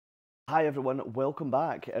Hi everyone, welcome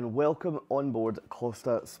back and welcome on board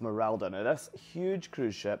Costa Smeralda. Now this huge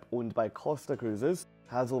cruise ship owned by Costa Cruises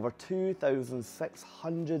has over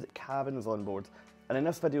 2,600 cabins on board, and in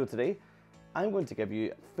this video today I'm going to give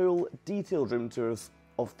you full detailed room tours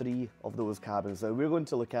of 3 of those cabins. Now we're going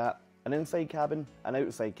to look at an inside cabin, an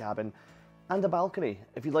outside cabin and a balcony.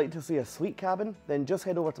 If you'd like to see a suite cabin, then just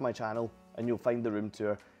head over to my channel and you'll find the room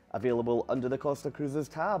tour available under the Costa Cruises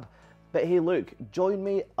tab. But hey look, join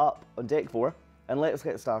me up on deck 4 and let's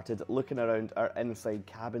get started looking around our inside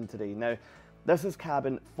cabin today. Now, this is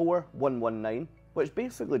cabin 4119, which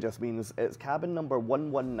basically just means it's cabin number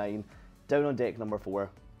 119 down on deck number 4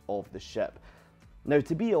 of the ship. Now,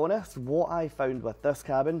 to be honest, what I found with this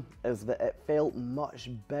cabin is that it felt much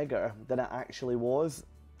bigger than it actually was,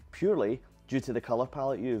 purely due to the colour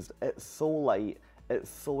palette used. It's so light, it's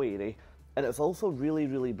so airy, and it's also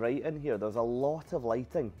really bright in here. There's a lot of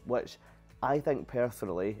lighting, which I think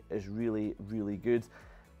personally is really good.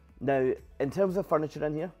 Now, in terms of furniture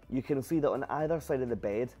in here, you can see that on either side of the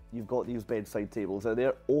bed, you've got these bedside tables. Now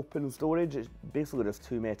they're open storage, it's basically just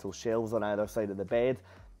 2 metal shelves on either side of the bed,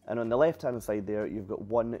 and on the left hand side there, you've got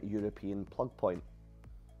 1 European plug point.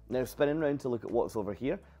 Now spinning around to look at what's over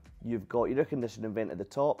here, you've got your air conditioning vent at the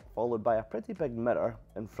top, followed by a pretty big mirror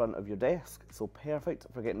in front of your desk, so perfect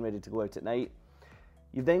for getting ready to go out at night.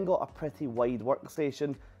 You've then got a pretty wide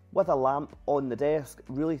workstation with a lamp on the desk,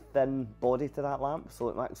 really thin body to that lamp, so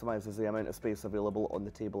it maximises the amount of space available on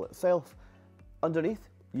the table itself. Underneath,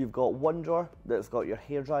 you've got 1 drawer that's got your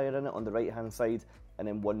hairdryer in it on the right hand side, and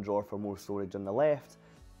then 1 drawer for more storage on the left,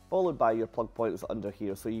 followed by your plug points under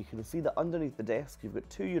here. So you can see that underneath the desk, you've got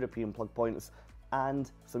 2 European plug points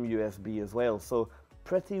and some USB as well, so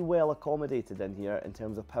pretty well accommodated in here in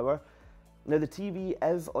terms of power. Now the TV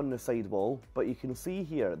is on the side wall, but you can see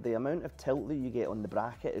here the amount of tilt that you get on the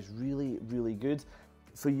bracket is really good,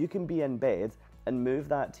 so you can be in bed and move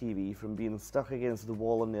that TV from being stuck against the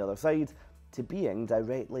wall on the other side to being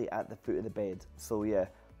directly at the foot of the bed. So yeah,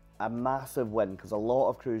 a massive win, because a lot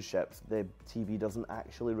of cruise ships the TV doesn't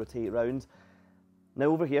actually rotate around. Now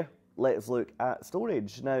over here, let's look at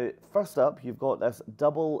storage. Now, first up, you've got this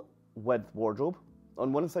double width wardrobe.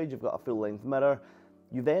 On one side, you've got a full length mirror.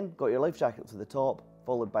 You've then got your life jackets at the top,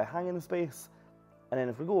 followed by hanging space. And then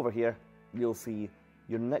if we go over here, you'll see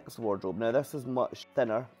your next wardrobe. Now, this is much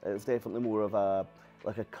thinner. It's definitely more of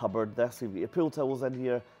like a cupboard this. So you've got your pool towels in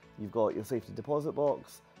here. You've got your safety deposit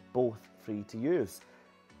box, both free to use.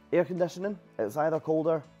 Air conditioning, it's either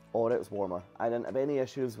colder or it's warmer. I didn't have any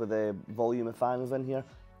issues with the volume of fans in here.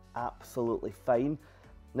 Absolutely fine.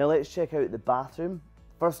 Now let's check out the bathroom.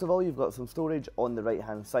 First of all, you've got some storage on the right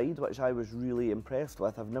hand side, which I was really impressed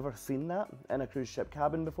with. I've never seen that in a cruise ship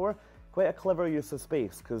cabin before. Quite a clever use of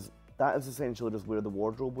space, because that is essentially just where the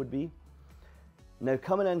wardrobe would be. Now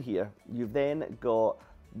coming in here, you've then got,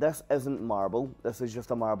 this isn't marble, this is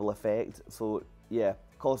just a marble effect. So yeah,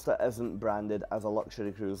 Costa isn't branded as a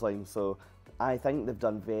luxury cruise line, so I think they've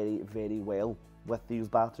done very well with these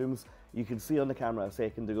bathrooms. You can see on the camera a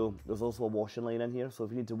second ago, there's also a washing line in here, so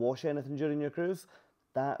if you need to wash anything during your cruise,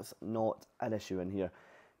 that's not an issue in here.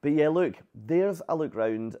 But yeah, look, there's a look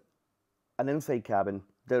round an inside cabin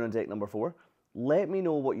down on deck number 4. Let me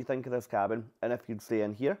know what you think of this cabin and if you'd stay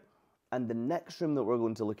in here. And the next room that we're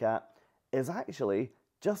going to look at is actually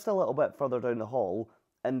just a little bit further down the hall,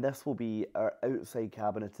 and this will be our outside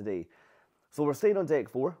cabin of today. So we're staying on deck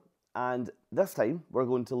 4, and this time we're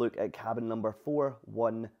going to look at cabin number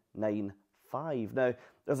 4195. Now,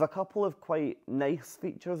 there's a couple of quite nice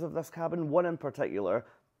features of this cabin, one in particular,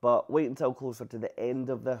 but wait until closer to the end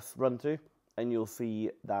of this run through and you'll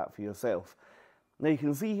see that for yourself. Now you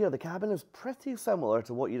can see here the cabin is pretty similar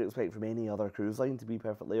to what you'd expect from any other cruise line, to be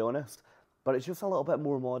perfectly honest, but it's just a little bit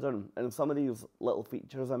more modern, and some of these little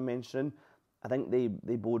features I'm mentioning, I think they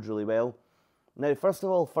bode really well. Now, first of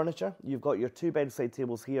all, furniture. You've got your 2 bedside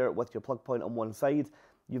tables here with your plug point on one side.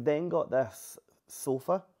 You've then got this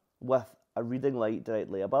sofa with a reading light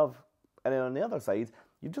directly above. And then on the other side,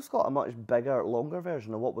 you've just got a much bigger, longer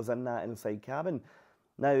version of what was in that inside cabin.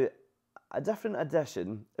 Now, a different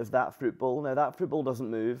addition is that fruit bowl. Now, that fruit bowl doesn't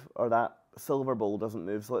move, or that silver bowl doesn't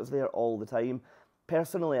move, so it's there all the time.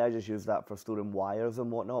 Personally, I just use that for storing wires and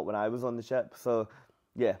whatnot when I was on the ship, so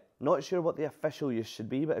yeah, not sure what the official use should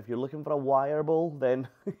be, but if you're looking for a wire bowl, then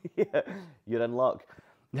yeah, you're in luck.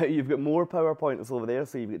 Now you've got more power points over there,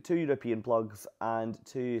 so you've got 2 European plugs and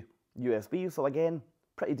 2 USBs, so again,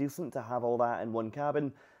 pretty decent to have all that in one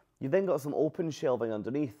cabin. You've then got some open shelving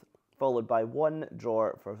underneath, followed by 1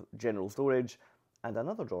 drawer for general storage, and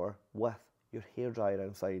another drawer with your hairdryer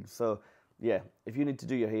inside. So yeah, if you need to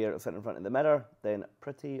do your hair sitting in front of the mirror, then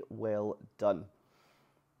pretty well done.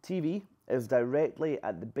 TV is directly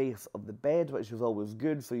at the base of the bed, which is always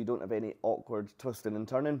good, so you don't have any awkward twisting and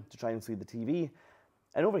turning to try and see the TV.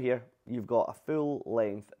 And over here, you've got a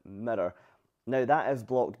full-length mirror. Now, that is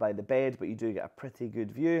blocked by the bed, but you do get a pretty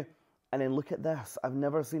good view. And then look at this. I've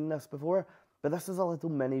never seen this before, but this is a little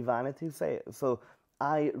mini vanity set. So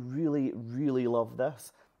I really, really love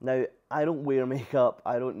this. Now, I don't wear makeup.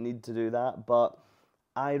 I don't need to do that, but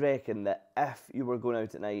I reckon that if you were going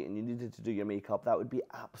out at night and you needed to do your makeup, that would be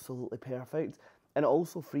absolutely perfect. And it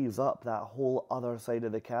also frees up that whole other side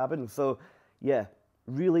of the cabin. So, yeah,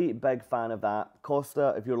 really big fan of that.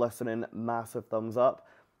 Costa, if you're listening, massive thumbs up.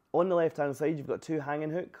 On the left-hand side, you've got two hanging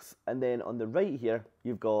hooks. And then on the right here,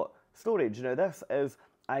 you've got storage. Now, this is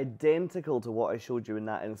identical to what I showed you in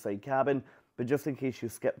that inside cabin. But just in case you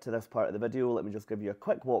skipped to this part of the video, let me just give you a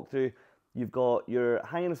quick walkthrough. You've got your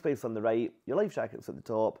hanging space on the right, your life jackets at the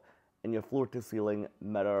top, and your floor-to-ceiling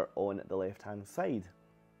mirror on the left-hand side.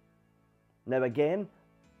 Now again,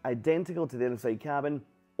 identical to the inside cabin,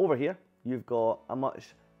 over here you've got a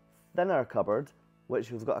much thinner cupboard, which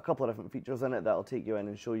has got a couple of different features in it that I'll take you in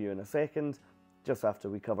and show you in a second, just after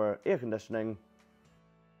we cover air conditioning.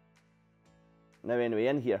 Now anyway,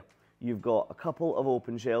 in here, you've got a couple of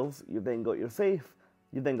open shelves, you've then got your safe,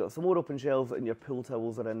 you've then got some more open shelves, and your pool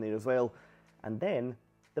towels are in there as well. And then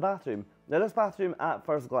the bathroom. Now this bathroom at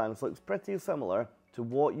first glance looks pretty similar to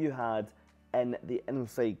what you had in the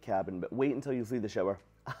inside cabin, but wait until you see the shower.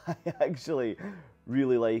 I actually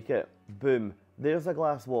really like it. Boom, there's a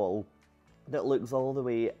glass wall that looks all the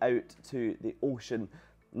way out to the ocean.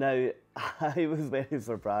 Now, I was very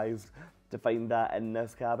surprised to find that in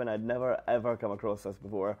this cabin. I'd never ever come across this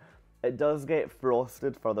before. It does get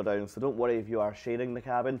frosted further down, so don't worry if you are sharing the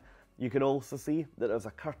cabin. You can also see that there's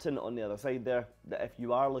a curtain on the other side there, that if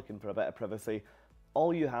you are looking for a bit of privacy,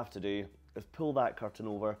 all you have to do is pull that curtain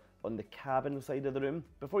over on the cabin side of the room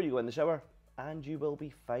before you go in the shower, and you will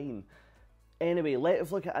be fine. Anyway,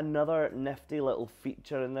 let's look at another nifty little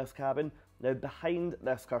feature in this cabin. Now, behind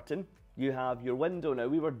this curtain, you have your window. Now,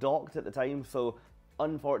 we were docked at the time, so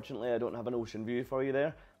unfortunately I don't have an ocean view for you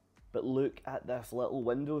there. But look at this little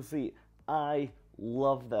window seat. I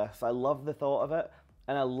love this. I love the thought of it.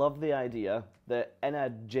 And I love the idea that in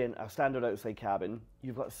a standard outside cabin,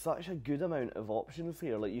 you've got such a good amount of options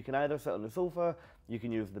here. Like, you can either sit on the sofa, you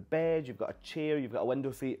can use the bed, you've got a chair, you've got a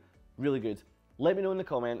window seat. Really good. Let me know in the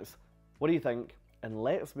comments, what do you think? And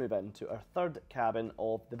let's move into our third cabin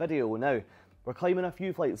of the video. Now, we're climbing a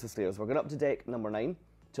few flights of stairs. We're going up to deck number 9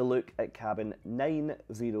 to look at cabin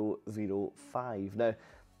 9005. Now,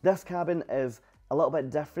 this cabin is a little bit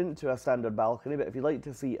different to a standard balcony, but if you'd like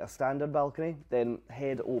to see a standard balcony, then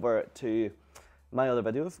head over to my other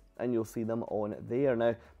videos and you'll see them on there.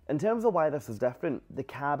 Now, in terms of why this is different, the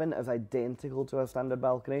cabin is identical to a standard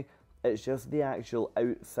balcony. It's just the actual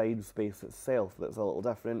outside space itself that's a little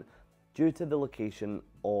different due to the location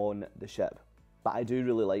on the ship. But I do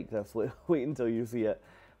really like this. Wait until you see it.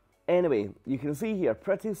 Anyway, you can see here,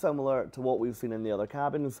 pretty similar to what we've seen in the other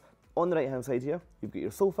cabins. On the right hand side here, you've got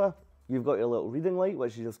your sofa, you've got your little reading light,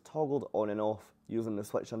 which you just toggled on and off using the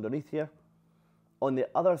switch underneath here. On the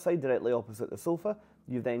other side, directly opposite the sofa,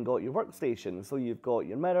 you've then got your workstation. So you've got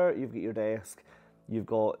your mirror, you've got your desk, you've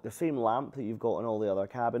got the same lamp that you've got in all the other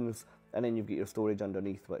cabins, and then you've got your storage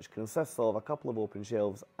underneath, which consists of a couple of open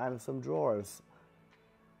shelves and some drawers.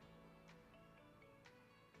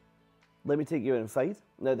 Let me take you inside.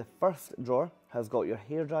 Now, the first drawer has got your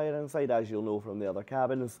hairdryer inside, as you'll know from the other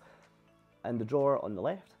cabins, and the drawer on the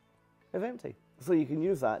left is empty. So you can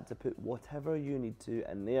use that to put whatever you need to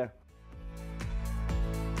in there.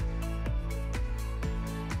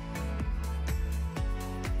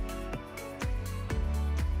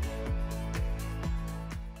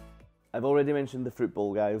 I've already mentioned the fruit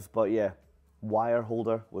bowl, guys, but yeah, wire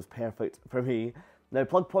holder was perfect for me. Now,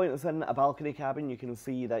 plug points in a balcony cabin, you can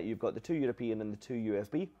see that you've got the 2 European and the 2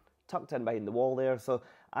 USB tucked in behind the wall there. So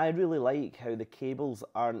I really like how the cables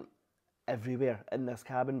aren't everywhere in this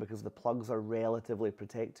cabin because the plugs are relatively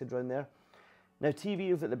protected around there. Now,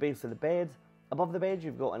 TV is at the base of the bed. Above the bed,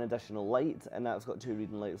 you've got an additional light, and that's got 2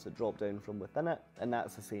 reading lights that drop down from within it, and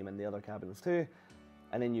that's the same in the other cabins too.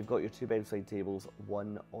 And then you've got your 2 bedside tables,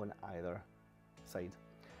 one on either side.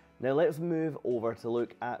 Now let's move over to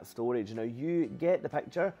look at storage. Now you get the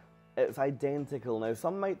picture, it's identical. Now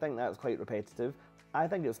some might think that's quite repetitive. I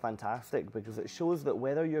think it's fantastic because it shows that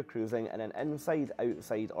whether you're cruising in an inside,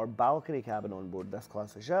 outside or balcony cabin on board this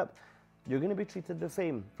class of ship, you're going to be treated the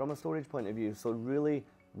same from a storage point of view. So really,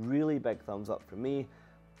 really big thumbs up from me.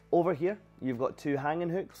 Over here, you've got 2 hanging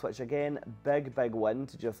hooks, which again, big win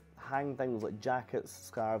to just hang things like jackets,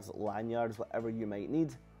 scarves, lanyards, whatever you might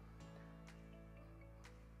need.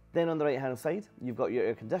 Then on the right hand side, you've got your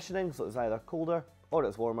air conditioning, so it's either colder or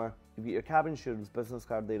it's warmer. You've got your cabin insurance business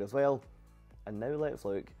card there as well. And now let's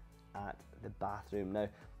look at the bathroom. Now,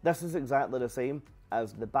 this is exactly the same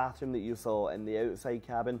as the bathroom that you saw in the outside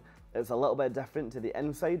cabin. It's a little bit different to the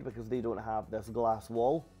inside because they don't have this glass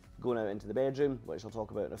wall going out into the bedroom, which I'll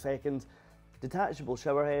talk about in a second. Detachable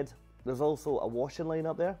shower head. There's also a washing line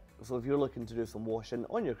up there. So if you're looking to do some washing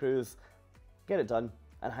on your cruise, get it done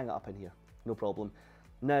and hang it up in here. No problem.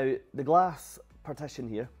 Now, the glass partition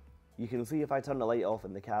here, you can see if I turn the light off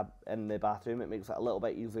in the bathroom, it makes it a little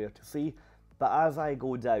bit easier to see. But as I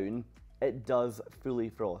go down, it does fully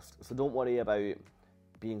frost. So don't worry about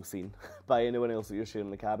being seen by anyone else that you're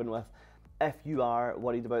sharing the cabin with. If you are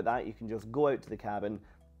worried about that, you can just go out to the cabin,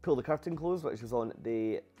 pull the curtain closed, which is on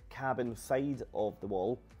the cabin side of the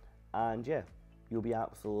wall, and yeah, you'll be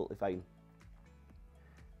absolutely fine.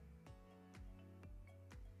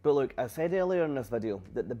 But look, I said earlier in this video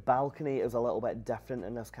that the balcony is a little bit different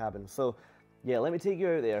in this cabin. So yeah, let me take you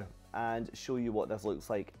out there and show you what this looks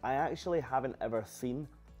like. I actually haven't ever seen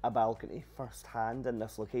a balcony firsthand in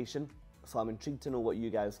this location, so I'm intrigued to know what you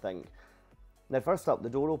guys think. Now first up, the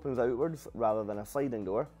door opens outwards rather than a sliding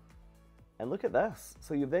door. And look at this.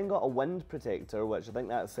 So you've then got a wind protector, which I think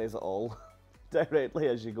that says it all, directly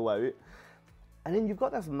as you go out. And then you've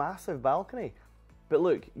got this massive balcony. But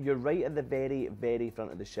look, you're right at the very, very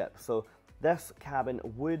front of the ship. So this cabin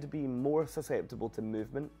would be more susceptible to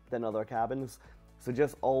movement than other cabins. So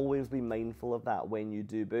just always be mindful of that when you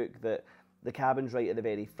do book, that the cabins right at the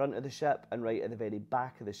very front of the ship and right at the very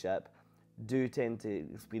back of the ship do tend to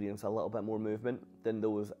experience a little bit more movement than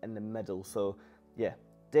those in the middle. So yeah,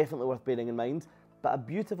 definitely worth bearing in mind. But a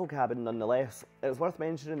beautiful cabin nonetheless. It's worth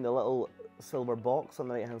mentioning the little silver box on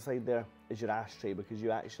the right hand side there is your ashtray, because you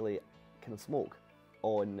actually can smoke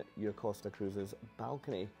on your Costa Cruises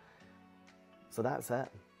balcony. So that's it.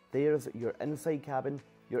 There's your inside cabin,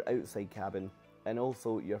 your outside cabin, and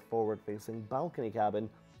also your forward-facing balcony cabin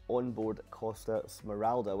on board Costa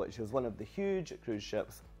Smeralda, which is one of the huge cruise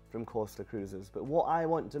ships from Costa Cruises. But what I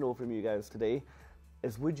want to know from you guys today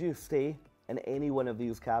is, would you stay in any one of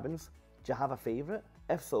these cabins? Do you have a favourite?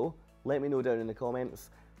 If so, let me know down in the comments.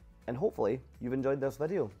 And hopefully you've enjoyed this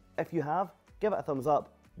video. If you have, give it a thumbs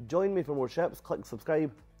up. Join me for more ships, click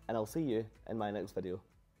subscribe, and I'll see you in my next video.